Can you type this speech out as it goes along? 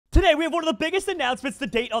Today, we have one of the biggest announcements to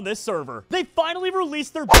date on this server. They finally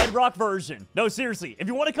released their Bedrock version. No, seriously, if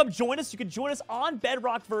you want to come join us, you can join us on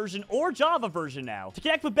Bedrock version or Java version now. To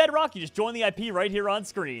connect with Bedrock, you just join the IP right here on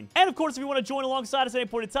screen. And of course, if you want to join alongside us at any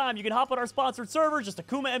point in time, you can hop on our sponsored server, just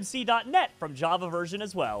AkumaMC.net from Java version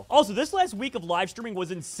as well. Also, this last week of live streaming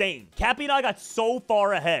was insane. Cappy and I got so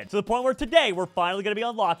far ahead, to the point where today, we're finally going to be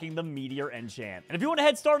unlocking the Meteor enchant. And if you want a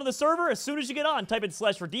head start on the server, as soon as you get on, type in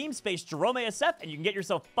 /redeem space JeromeASF, and you can get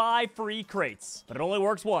yourself 5 free crates. But it only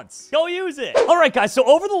works once. Go use it! Alright guys, so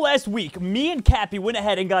over the last week, me and Cappy went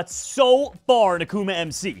ahead and got so far in Akuma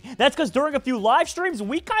MC. That's because during a few live streams,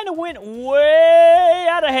 we kind of went way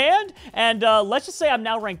out of hand. And let's just say I'm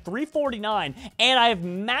now ranked 349, and I have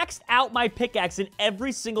maxed out my pickaxe in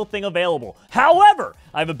every single thing available. However,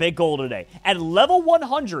 I have a big goal today. At level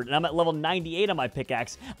 100, and I'm at level 98 on my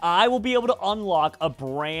pickaxe, I will be able to unlock a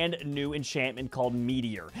brand new enchantment called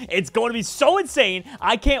Meteor. It's going to be so insane.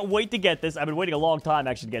 I can't wait to get this. I've been waiting a long time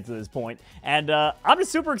actually to get to this point, and I'm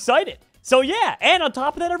just super excited. So yeah, and on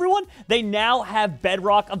top of that, everyone, they now have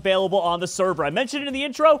Bedrock available on the server. I mentioned it in the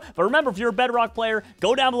intro, but remember, if you're a Bedrock player,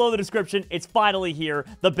 go down below in the description. It's finally here,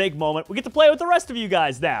 the big moment. We get to play with the rest of you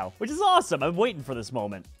guys now, which is awesome. I'm waiting for this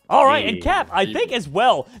moment. All right, and Cap, I think as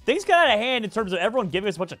well, things got out of hand in terms of everyone giving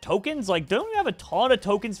us a bunch of tokens. Like, don't we have a ton of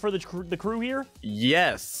tokens for the crew here?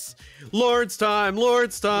 Yes. Lord's time,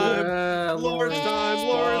 Lord's time, Lord's time,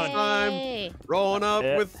 Lord's time. Rolling up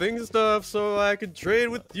with things and stuff so I can trade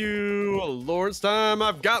with you. Lord's time,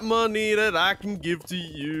 I've got money that I can give to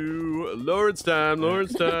you. Lord's time,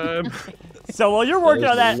 Lord's time. So while you're working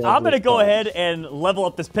on that, I'm going to go ahead and level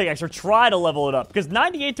up this pickaxe, or try to level it up, because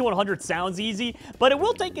 98 to 100 sounds easy, but it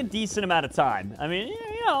will take a decent amount of time. I mean,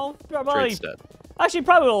 you know, probably... Actually,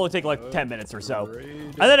 probably will only take like 10 minutes or so.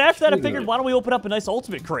 And then after that, I figured, why don't we open up a nice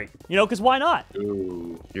ultimate crate? You know, because why not?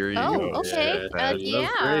 Ooh, here you go. Oh, okay.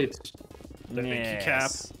 Yeah. Thank you,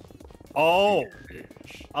 Cap. Oh.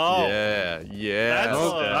 Oh. Yeah, yeah.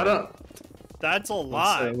 That's a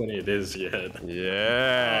lot. Don't say how many it is yet.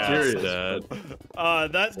 Yeah. Curious.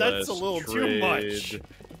 That's a little too much.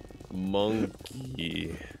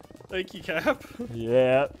 Monkey. Thank you, Cap.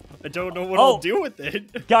 Yeah. I don't know what I'll do with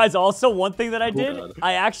it. Guys, also one thing that I did,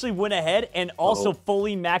 I actually went ahead and also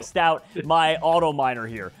fully maxed out my auto miner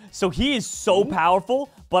here. So he is so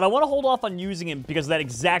powerful, but I want to hold off on using him because of that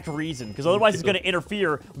exact reason, because otherwise it's going to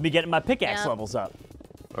interfere with me getting my pickaxe levels up.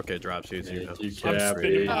 Okay, drop sheets here. I'm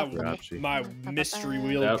spinning my mystery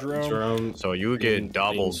wheel, Jerome. So you get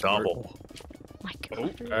double. My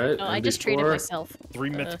God. Right, I just traded myself. 3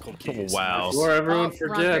 mythical keys. Wow. Before everyone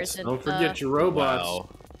forgets, don't forget your robots. Wow.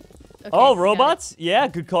 Okay, oh, robots? Yeah,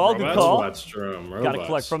 good call, good call. Robots, Jerome. Gotta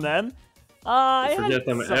collect from them. I forget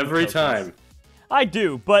them every time. I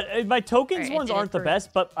do, but my tokens ones aren't the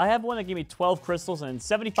best, but I have one that gave me 12 crystals and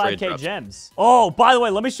 75k gems. Oh, by the way,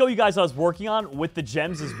 let me show you guys what I was working on with the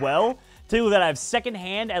gems as well. Tell you that I have Second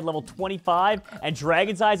Hand at level 25 and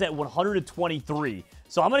Dragon's Eyes at 123.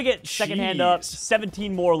 So I'm going to get Second Hand up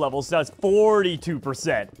 17 more levels, so that's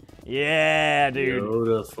 42%. Yeah, dude.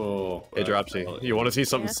 Beautiful. Hey, Dropsy, you want to see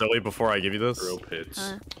something silly before I give you this? Real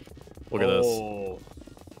pits. Look at this. Oh,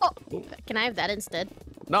 can I have that instead?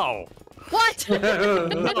 No. What? You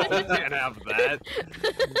can't have that.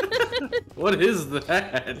 What is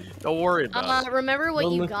that? Don't worry about it. Remember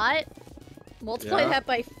what you got? Multiply that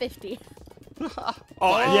by 50.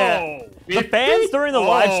 Yeah. The fans during the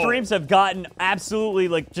live streams have gotten absolutely,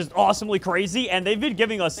 like, just awesomely crazy, and they've been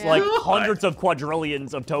giving us, like, hundreds of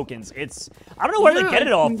quadrillions of tokens. It's... I don't know where they get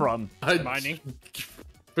it all from. Mining.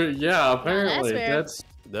 But yeah, apparently, That's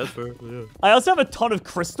fair, yeah. I also have a ton of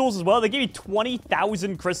crystals as well. They gave me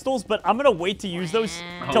 20,000 crystals, but I'm going to wait to use those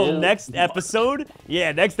till next episode.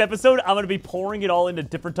 Yeah, next episode, I'm going to be pouring it all into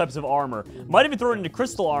different types of armor. Might even throw it into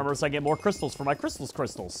crystal armor so I get more crystals for my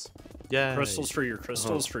crystals. Yeah. Crystals for your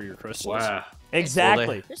crystals for your crystals. Wow.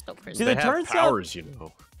 Exactly. See, They have powers, you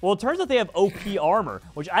know. Well, it turns out they have OP armor,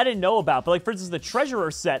 which I didn't know about. But, like, for instance, the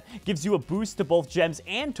Treasurer set gives you a boost to both gems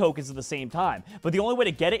and tokens at the same time. But the only way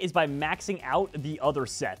to get it is by maxing out the other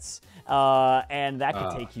sets. And that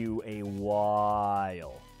could take you a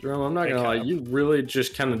while. Jerome, I'm not gonna lie, you really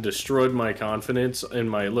just kind of destroyed my confidence in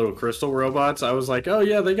my little crystal robots. I was like, oh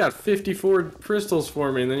yeah, they got 54 crystals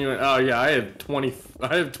for me, and then you went, oh yeah, I have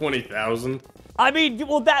 20,000. I mean,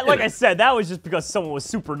 well, that, like I said, that was just because someone was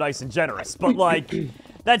super nice and generous. But, like,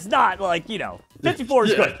 that's not, like, you know, 54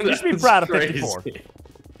 is good. You should be proud of 54.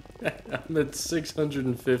 I'm at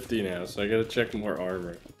 650 now, so I gotta check more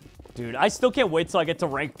armor. Dude, I still can't wait till I get to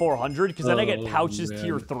rank 400, because then I get pouches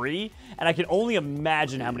tier 3, and I can only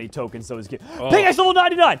imagine how many tokens those give. Pickaxe level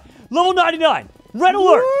 99! Level 99! Red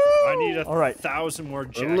alert! I need All right. 1,000 more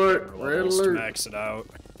jackhammer levels to max it out.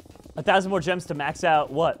 1,000 more gems to max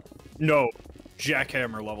out what? No,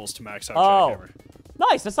 jackhammer levels to max out jackhammer.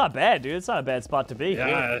 Nice. That's not bad, dude. It's not a bad spot to be.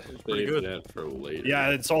 Yeah, pretty good. That for later. Yeah,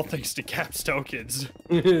 it's all thanks to Cap's tokens.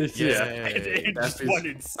 Yeah. Just went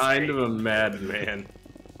insane. Kind of a madman.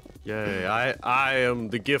 Yeah, I am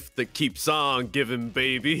the gift that keeps on giving,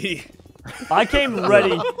 baby. I came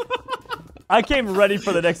ready. I came ready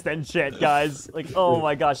for the next enchant, guys. Like, oh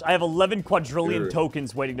my gosh. I have 11 quadrillion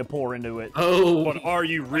tokens waiting to pour into it. Oh, But are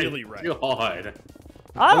you really ready? God.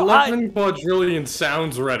 I don't, 11 quadrillion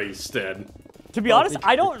sounds ready, Stead. To be honest,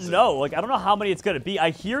 I don't know. Like, I don't know how many it's going to be.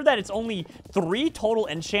 I hear that it's only 3 total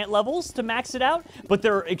enchant levels to max it out, but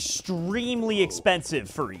they're extremely expensive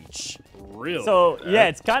for each. Really? So, yeah,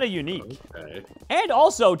 it's kind of unique. Okay. And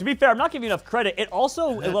also, to be fair, I'm not giving you enough credit. It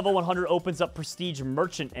also, at level 100, opens up Prestige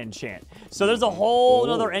Merchant enchant. So there's a whole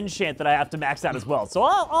other enchant that I have to max out as well. So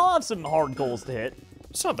I'll have some hard goals to hit.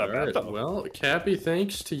 It's not that bad, Alright, though. well, Cappy,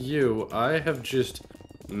 thanks to you, I have just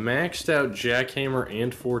maxed out Jackhammer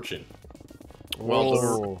and Fortune.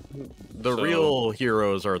 Well, the real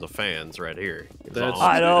heroes are the fans right here.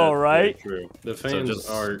 I know, right? True. The fans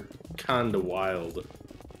are kind of wild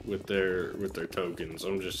with their tokens.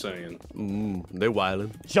 I'm just saying. They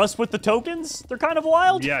wildin'. Just with the tokens? They're kind of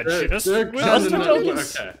wild? Yeah, They're just kinda the not-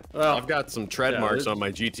 tokens? Okay. Well, I've got some tread marks on my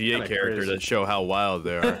GTA kinda character crazy. that show how wild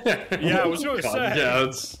they are. Yeah, I was gonna God, say. yeah,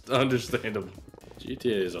 it's understandable.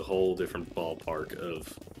 GTA is a whole different ballpark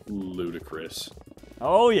of ludicrous.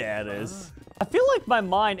 Oh, yeah, it is. I feel like my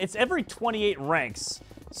mind, it's every 28 ranks.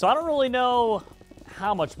 So I don't really know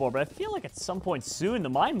how much more, but I feel like at some point soon, the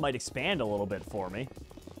mind might expand a little bit for me.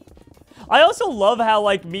 I also love how,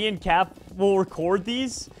 like, me and Cap will record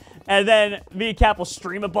these, and then me and Cap will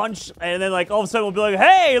stream a bunch, and then, like, all of a sudden we'll be like,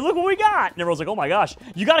 hey, look what we got! And everyone's like, oh my gosh.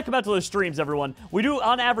 You gotta come out to those streams, everyone. We do,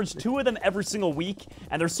 on average, 2 of them every single week,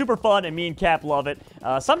 and they're super fun, and me and Cap love it.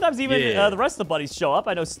 Sometimes even the rest of the buddies show up.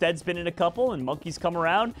 I know Stead's been in a couple, and Monkey's come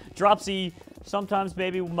around. Dropsy sometimes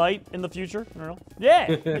maybe might in the future. I don't know. Yeah,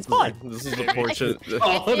 it's fun. This is the portion. If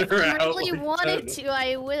I really wanted to,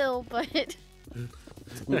 I will, but...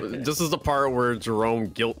 This is the part where Jerome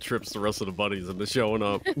guilt trips the rest of the buddies into showing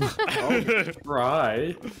up. I'll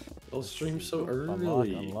try. They'll stream so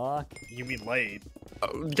early. Unlock. You mean late.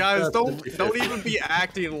 Guys, don't even be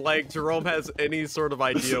acting like Jerome has any sort of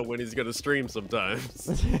idea when he's gonna stream sometimes.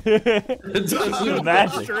 It doesn't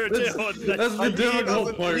Imagine. Sure, Dylan. That's the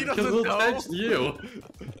difficult part, he because doesn't he'll know. text you.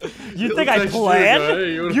 You think I text you, plan?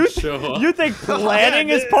 hey, you wanna You, show up? you think planning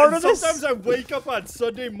is part of this? Sometimes I wake up on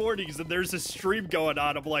Sunday mornings and there's a stream going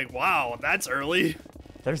on. I'm like, wow, that's early.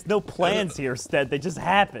 There's no plans here, Stead. They just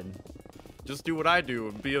happen. Just do what I do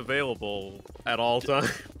and be available at all times.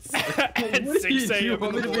 At What 6 do you a.m.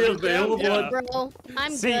 want me in to the be morning. available Yeah. Bro,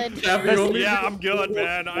 I'm See, good. Cappy, you want me to Yeah, be I'm good,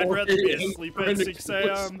 man. I'd rather be asleep at 6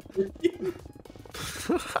 a.m.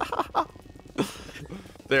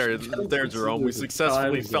 There, Jerome. We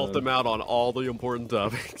successfully felt them out on all the important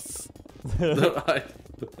topics.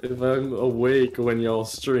 If I'm awake when y'all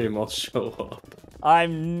stream, I'll show up.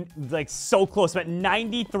 I'm like so close. I'm at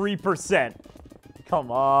 93%. Come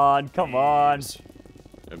on, come on.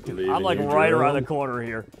 I'm like right around the corner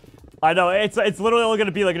here. I know, it's literally only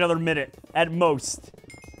gonna be like another minute at most.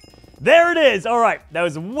 There it is! Alright, that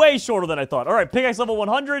was way shorter than I thought. Alright, pickaxe level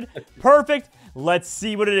 100. Perfect. Let's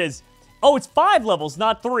see what it is. Oh, it's 5 levels,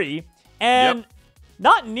 not 3. And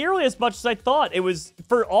not nearly as much as I thought. It was,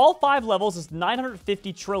 for all 5 levels, it's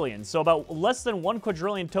 950 trillion. So about less than 1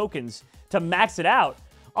 quadrillion tokens to max it out.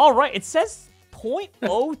 Alright, it says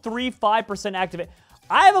 0.035% activate.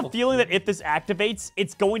 I have a feeling that if this activates,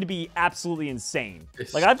 it's going to be absolutely insane.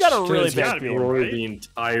 Like, I've got a really bad feeling. Destroy the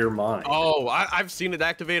entire mine. Oh, I've seen it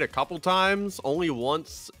activate a couple times, only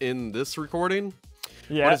once in this recording.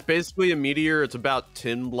 Yeah. But it's basically a meteor. It's about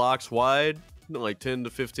 10 blocks wide, like 10 to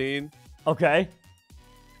 15. Okay.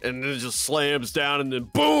 And it just slams down, and then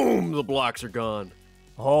boom, the blocks are gone.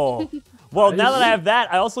 Oh. Well, now that I have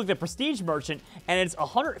that, I also looked at Prestige Merchant, and it's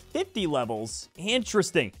 150 levels.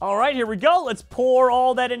 Interesting. All right, here we go. Let's pour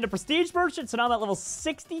all that into Prestige Merchant. So now I'm at level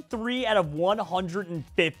 63 out of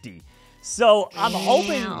 150. So I'm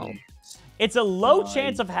hoping it's a low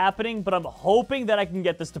chance of happening, but I'm hoping that I can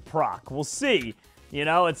get this to proc. We'll see. You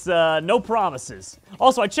know, it's no promises.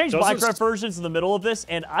 Also, I changed Minecraft versions in the middle of this,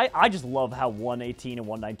 and I just love how 118 and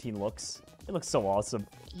 119 looks. It looks so awesome.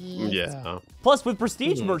 Yeah. Plus, with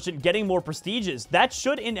Prestige Merchant getting more prestiges, that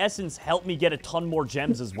should, in essence, help me get a ton more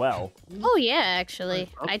gems as well. Oh, yeah, actually.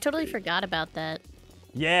 I totally forgot about that.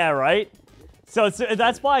 Yeah, right? So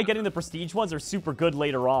that's why getting the prestige ones are super good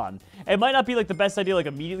later on. It might not be like the best idea, like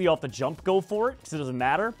immediately off the jump go for it, because it doesn't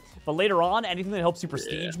matter. but later on, anything that helps you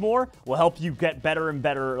prestige more will help you get better and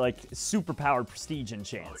better, like, super-powered prestige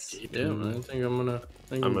enchants. Yeah, man, I think I'm gonna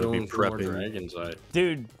be be for more prepping. Dragon's Eye.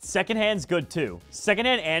 Dude, second hand's good, too. Second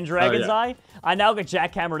hand and Dragon's Eye, I now get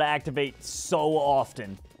Jackhammer to activate so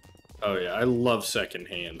often. Oh, yeah, I love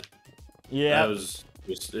secondhand. Yeah.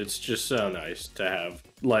 It's just so nice to have.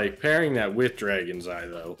 Like, pairing that with Dragon's Eye,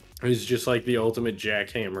 though, is just like the ultimate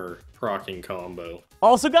Jackhammer procking combo.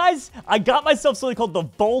 Also, guys, I got myself something called the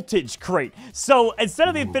Voltage Crate. So, instead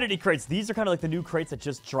of the Infinity Crates, these are kind of like the new crates that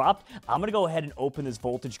just dropped. I'm going to go ahead and open this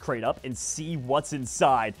Voltage Crate up and see what's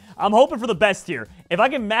inside. I'm hoping for the best here. If I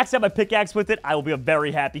can max out my pickaxe with it, I will be a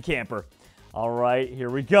very happy camper. All right, here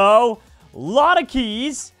we go. Lot of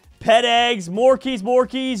keys. Pet eggs, more keys,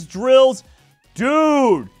 drills.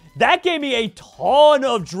 Dude, that gave me a ton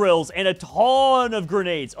of drills and a ton of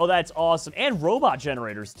grenades. Oh, that's awesome. And robot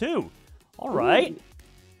generators, too. All right.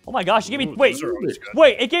 Oh, my gosh. It gave me... Wait,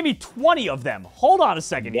 it gave me 20 of them. Hold on a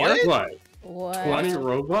second here. What? 20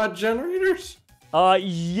 robot generators?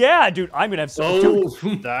 Yeah, dude. I'm going to have so...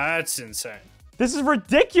 Dude, that's insane. This is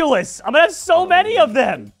ridiculous. I'm going to have so many of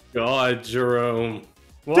them. God, Jerome.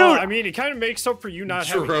 Well, dude, I mean, it kind of makes up for you not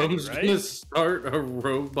having Jerome's any, right? gonna start a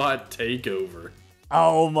robot takeover.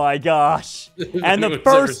 Oh my gosh. And the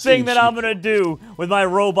first thing that I'm gonna do with my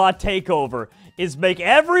robot takeover is make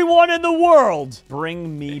everyone in the world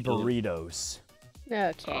bring me burritos.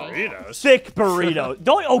 Okay. Burritos? Thick burrito.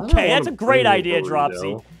 Okay, that's a great idea,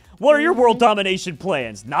 Dropsy. What are your world domination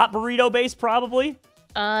plans? Not burrito-based, probably?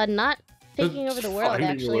 Not taking over the world, Finding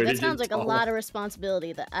a actually. way That to sounds get like a taller. lot of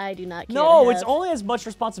responsibility that I do not care No, to it's have. only as much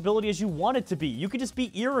responsibility as you want it to be. You could just be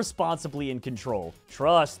irresponsibly in control.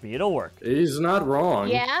 Trust me, it'll work. He's not wrong.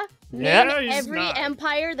 Yeah? Yeah, Name he's every not.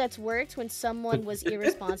 empire that's worked when someone was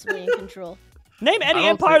irresponsibly in control. Name any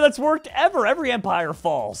empire that's worked ever. Every empire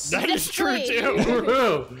falls. That is true, Exactly.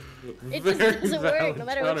 too. It just doesn't work, no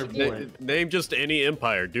matter what you do. Counterpoint. Name just any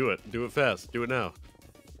empire. Do it. Do it fast. Do it now.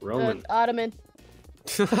 Roman. Ottoman.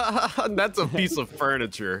 That's a piece of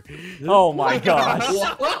furniture. Oh my gosh.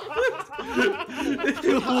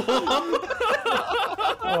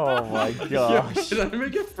 Oh my gosh. Did I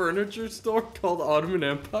make a furniture store called Ottoman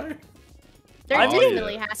Empire? There I mean-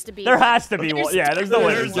 definitely has to be. There has to be one. Yeah, there's no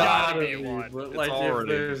way. There's there's not. gotta be one. But like, if already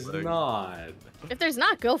there's a thing. not. If there's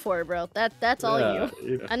not, go for it, bro. That's all you.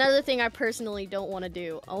 Yeah. Another thing I personally don't want to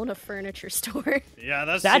do: own a furniture store. Yeah,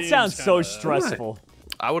 That seems sounds so kinda- stressful.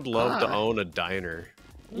 I would love to own a diner.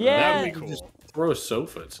 Yeah. That'd be cool. Just throw a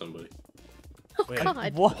sofa at somebody. Oh Wait,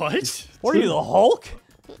 God! What? What? What are you, the Hulk?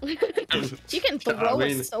 You can throw a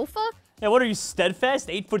mean- sofa? Yeah, what are you, steadfast?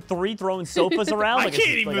 8'3", throwing sofas around I like can't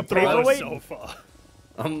a, even like a throw a paperweight? sofa.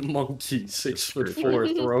 I'm a monkey,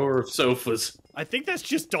 6'4", thrower of sofas. I think that's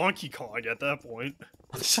just Donkey Kong at that point.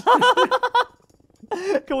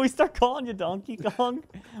 Can we start calling you Donkey Kong?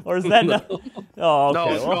 Or is that not? Oh, okay. No,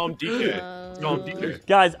 let's well, call him DK. Let's call him DK.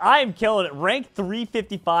 guys, I am killing it. Rank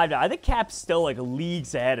 355 now. I think Cap's still like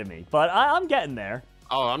leagues ahead of me, but I'm getting there.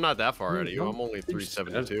 Oh, I'm not that far ahead of you. I'm only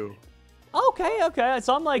 372. Okay.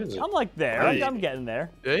 So I'm like there. Right. I'm getting there.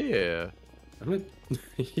 Yeah.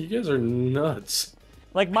 You guys are nuts.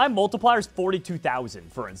 Like my multiplier's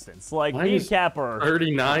 42,000, for instance. Like Mine me and is Cap are.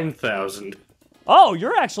 39,000. Oh,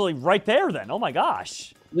 you're actually right there then. Oh my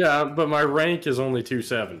gosh. Yeah, but my rank is only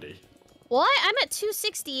 270. Well, I'm at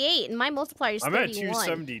 268, and my multiplier is I'm 31. at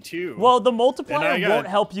 272. Well, the And multiplier I got- won't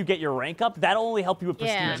help you get your rank up. That'll only help you with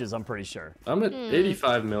Yeah. prestiges, I'm pretty sure. I'm at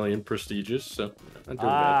 85 million prestigious, so I'm doing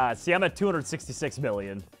bad. See, I'm at 266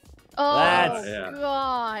 million. Oh, That's- Yeah.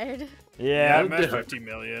 God. Yeah. I'm at 50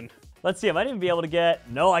 million. Let's see. I might even be able to get.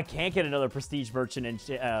 No, I can't get another prestige merchant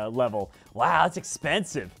level. Wow, that's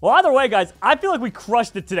expensive. Well, either way, guys, I feel like we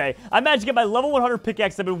crushed it today. I managed to get my level 100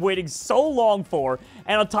 pickaxe I've been waiting so long for.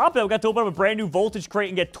 And on top of it, I got to open up a brand new voltage crate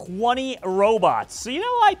and get 20 robots. So, you know,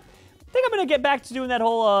 I think I'm going to get back to doing that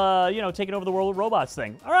whole, taking over the world with robots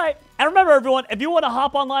thing. All right. And remember, everyone, if you want to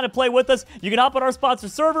hop online and play with us, you can hop on our sponsor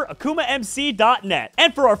server, AkumaMC.net.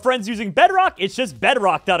 And for our friends using Bedrock, it's just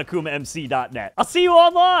bedrock.akumamc.net. I'll see you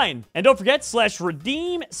online. And don't forget,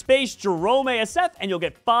 /redeem /JeromeASF, and you'll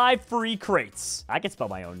get 5 free crates. I can spell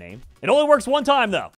my own name. It only works one time, though.